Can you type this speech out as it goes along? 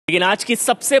लेकिन आज की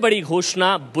सबसे बड़ी घोषणा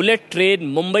बुलेट ट्रेन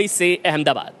मुंबई से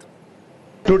Ahmedabad.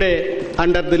 Today,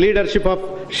 under the leadership of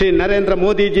Shri Narendra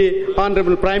Modi ji,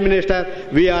 Honorable Prime Minister,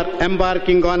 we are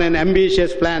embarking on an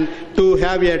ambitious plan to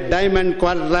have a diamond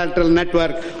quadrilateral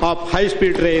network of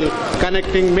high-speed rail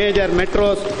connecting major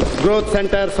metros, growth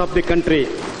centers of the country.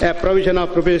 A provision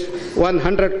of rupees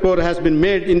 100 crore has been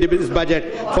made in this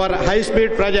budget for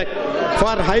high-speed project,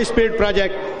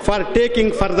 for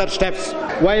taking further steps.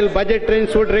 While budget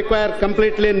trains would require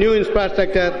completely new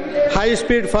infrastructure, high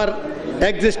speed for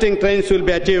existing trains will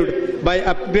be achieved by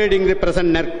upgrading the present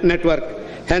network.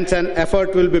 Hence, an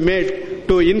effort will be made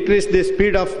to increase the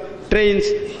speed of trains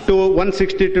to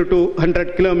 160 to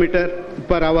 200 km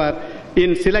per hour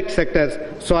in select sectors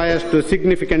so as to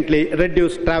significantly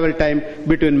reduce travel time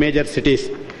between major cities.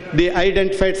 The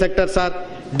identified sectors are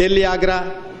Delhi Agra,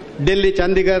 Delhi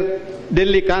Chandigarh,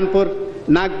 Delhi Kanpur,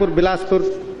 Nagpur Bilaspur,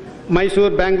 Mysore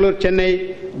Bangalore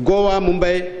Chennai, Goa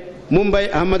Mumbai,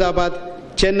 Mumbai-Ahmedabad,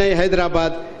 Chennai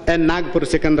Hyderabad and Nagpur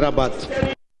Secunderabad.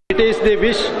 It is the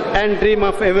wish and dream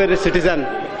of every citizen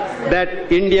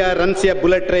that India runs a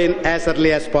bullet train as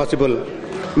early as possible.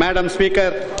 Madam Speaker,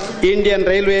 Indian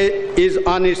Railway is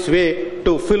on its way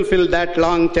to fulfill that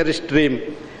long cherished dream.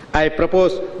 I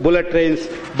propose bullet trains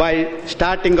by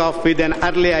starting off with an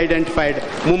early identified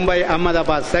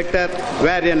Mumbai-Ahmedabad sector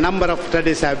where a number of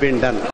studies have been done.